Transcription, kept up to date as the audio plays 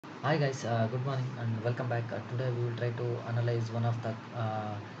Hi guys, good morning and welcome back. Today we will try to analyze one of the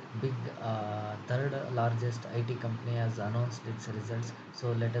big third largest IT company has announced its results.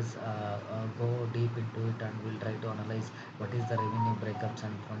 So let us go deep into it and we'll try to analyze what is the revenue breakups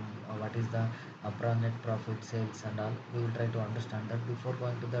and from what is the net profit sales and all. We will try to understand that. Before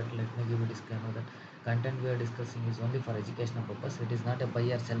going to that, let me give a disclaimer that content we are discussing is only for educational purpose. It is not a buy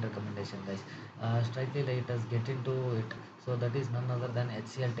or sell recommendation, guys. Straightly let us get into it. So that is none other than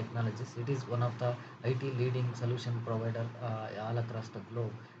HCL Technologies. It is one of the IT leading solution provider all across the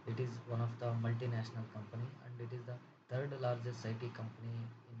globe. It is one of the multinational company and it is the third largest IT company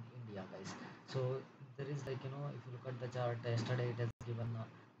in India, guys. So there is if you look at the chart yesterday it has given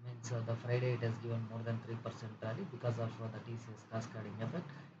means the Friday it has given more than 3% rally because of the TCS cascading effect.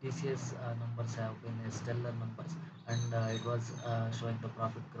 TCS numbers have been stellar numbers and it was showing the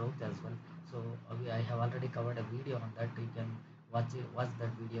profit growth as well. So I have already covered a video on that. You can watch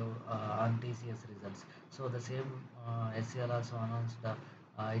that video on TCS results. So the same HCL also announced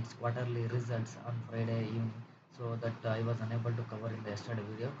its quarterly results on Friday evening. So that I was unable to cover in the yesterday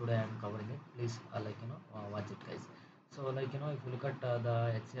video. Today I am covering it. Please watch it, guys. So if you look at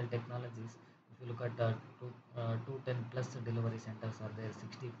the HCL Technologies, if you look at 210 plus delivery centers are there,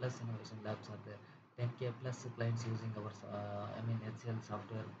 60 plus innovation labs are there, 10K plus clients using our HCL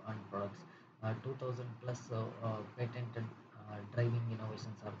software and products, 2000 plus patented driving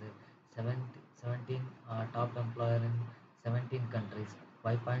innovations are there, 17 top employer in 17 countries,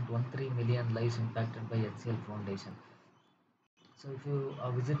 5.13 million lives impacted by HCL Foundation. So if you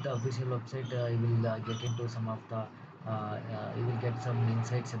visit the official website, you will get into some of the you will get some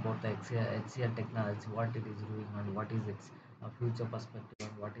insights about the HCL technology, what it is doing and what is its future perspective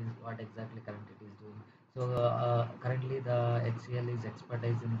and what exactly currently it is doing. So currently the HCL is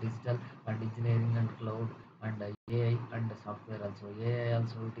expertise in digital and engineering and cloud and AI and software also. AI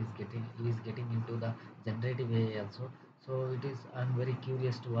also it is getting into the generative AI also. So it is I'm very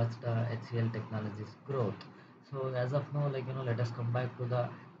curious to watch the HCL technologies growth. So as of now, let us come back to the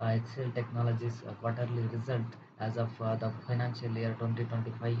HCL Technologies quarterly result as of the financial year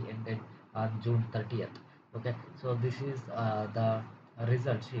 2025 ended on June 30th. Okay, so this is the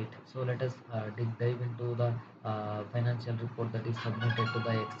result sheet. So let us dive into the financial report that is submitted to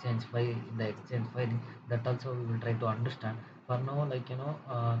the exchange file in the exchange filing. That also we will try to understand. For now,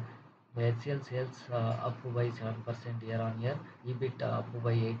 the HCL sales up by 7% year on year, EBIT up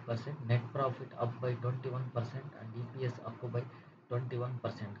by 8%, net profit up by 21%, and EPS up by 21%,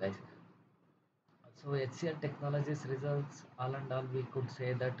 guys. So HCL Technologies results, all and all, we could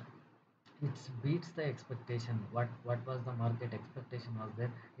say that it beats the expectation. What was the market expectation was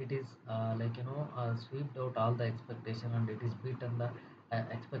there? It is swept out all the expectation and it is beaten the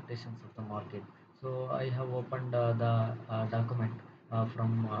expectations of the market. So I have opened the document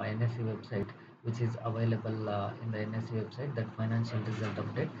from NSE website, which is available in the NSE website, that financial result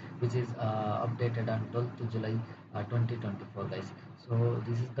update, which is updated on 12th July 2024, guys. So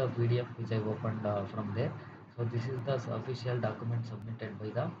this is the PDF which I opened from there. So this is the official document submitted by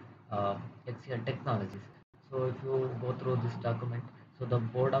the HCL Technologies. So if you go through this document, so the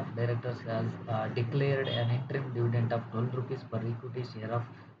board of directors has declared an interim dividend of 12 rupees per equity share of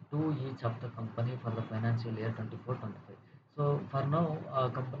 2 each of the company for the financial year 24-25. So for now,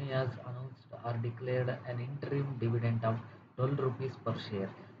 company has announced or declared an interim dividend of 12 rupees per share.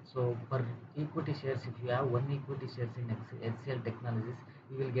 So per equity shares, if you have one equity shares in HCL Technologies,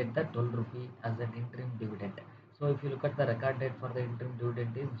 you will get the 12 rupee as an interim dividend. So if you look at the record date for the interim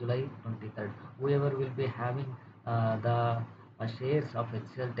dividend is July 23rd. Whoever will be having the shares of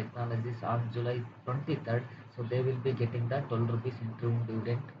HCL Technologies on July 23rd, so they will be getting the 12 rupees interim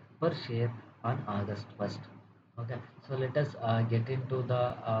dividend per share on August 1st. Okay, so let us get into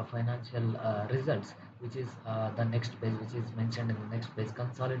the financial results, which is the next page, which is mentioned in the next page,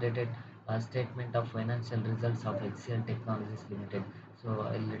 consolidated statement of financial results of HCL Technologies Limited. So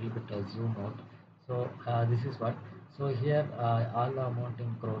a little bit zoom out. So this is what. So here all amount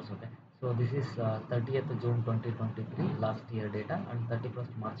in crores. Okay. So this is 30th June 2023 last year data and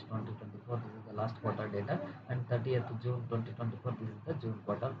 31st March 2024 this is the last quarter data and 30th June 2024 this is the June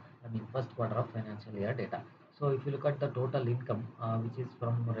quarter, I mean first quarter of financial year data. So if you look at the total income, which is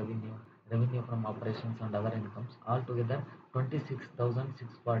from revenue from operations and other incomes, altogether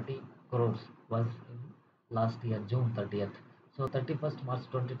 26,640 crores was in last year June 30th. So 31st March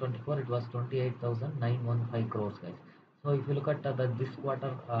 2024 it was 28,915 crores, guys. So if you look at this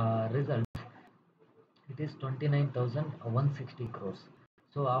quarter result, it is 29,160 crores.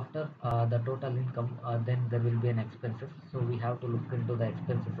 So after the total income, then there will be an expenses. So we have to look into the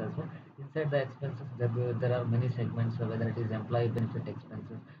expenses as well. Inside the expenses, there are many segments, whether it is employee benefit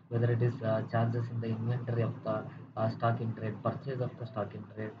expenses, whether it is charges in the inventory of the stock in trade, purchase of the stock in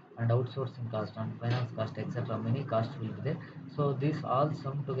trade, and outsourcing cost and finance cost, etc. Many costs will be there. So these all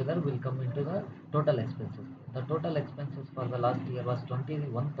sum together will come into the total expenses. The total expenses for the last year was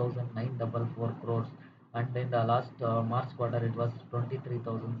 21,944 crores, and in the last March quarter it was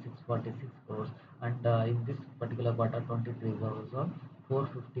 23,646 crores, and in this particular quarter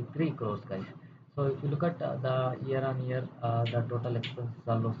 23,453 crores, guys. So if you look at the year on year, the total expenses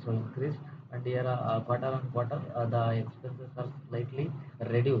are also increased, and year quarter on quarter the expenses are slightly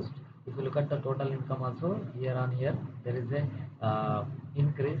reduced. If you look at the total income also, year on year there is a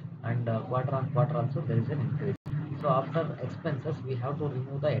increase, and quarter on quarter also there is an increase. So after expenses, we have to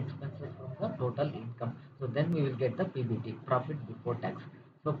remove the expenses from the total income. So then we will get the PBT, profit before tax.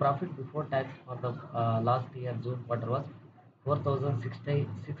 So profit before tax for the last year June quarter was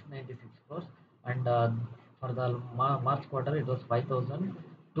 4,696 crores, and for the March quarter it was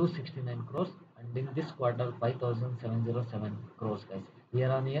 5,269 crores, and in this quarter 5,707 crores, guys.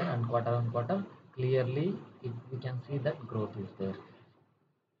 Year on year and quarter on quarter, clearly we can see that growth is there.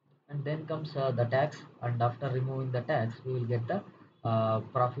 And then comes the tax, and after removing the tax we will get the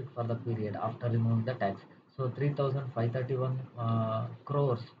profit for the period after removing the tax. So 3,531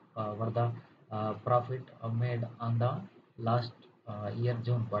 crores were the profit made on the last year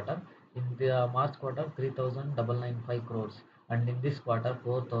June quarter. In the March quarter 3,995 crores, and in this quarter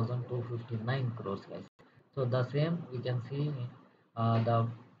 4,259 crores, guys. So the same we can see the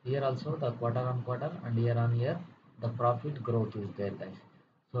year also, the quarter on quarter and year on year, the profit growth is there, guys.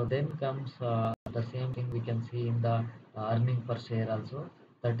 So then comes the same thing we can see in the earning per share also,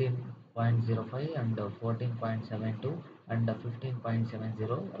 13.05 and 14.72 and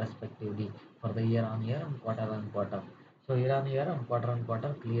 15.70 respectively for the year on year and quarter on quarter. So year on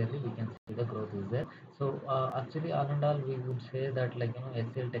quarter, clearly we can see the growth is there. So actually, all and all, we would say that, like,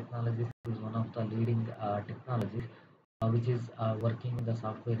 HCL Technologies is one of the leading technologies which is working in the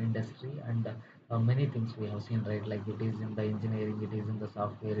software industry, and many things we have seen, right? Like, it is in the engineering, it is in the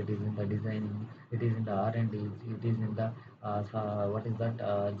software, it is in the designing, it is in the R&D, it is in the what is that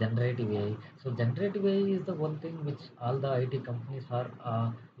generative AI. So generative AI is the one thing which all the IT companies are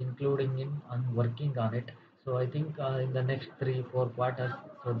including in and working on it. So I think in the next 3-4 quarters,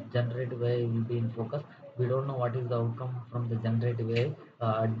 so generative AI will be in focus. We don't know what is the outcome from the generative AI.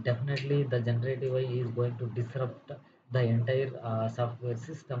 Definitely the generative AI is going to disrupt the entire software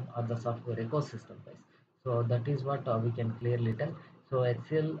system or the software ecosystem, guys. So that is what we can clearly tell. So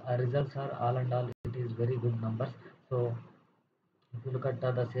HCL results are all and all, it is very good numbers. So if you look at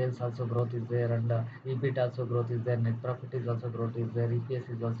the sales also growth is there, and EBIT also growth is there, net profit is also growth is there, EPS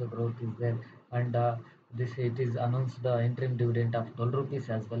is also growth is there, and this it is announced the interim dividend of 12 rupees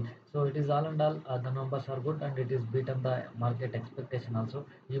as well. So it is all and all, the numbers are good, and it is beaten the market expectation also.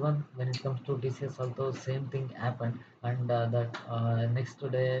 Even when it comes to TCS also, same thing happened, and that next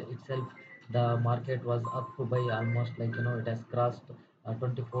day itself the market was up by almost, like, it has crossed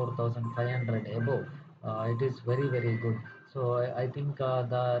 24,500 above. It is very very good. So I think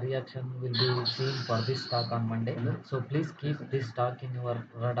the reaction will be seen for this stock on Monday. So please keep this stock in your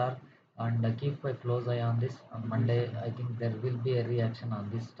radar, and keep a close eye on this. On Monday, I think there will be a reaction on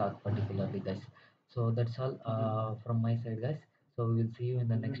this stock particularly, guys. So that's all from my side, guys. So we will see you in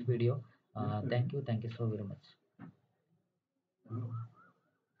the next video. Thank you so very much.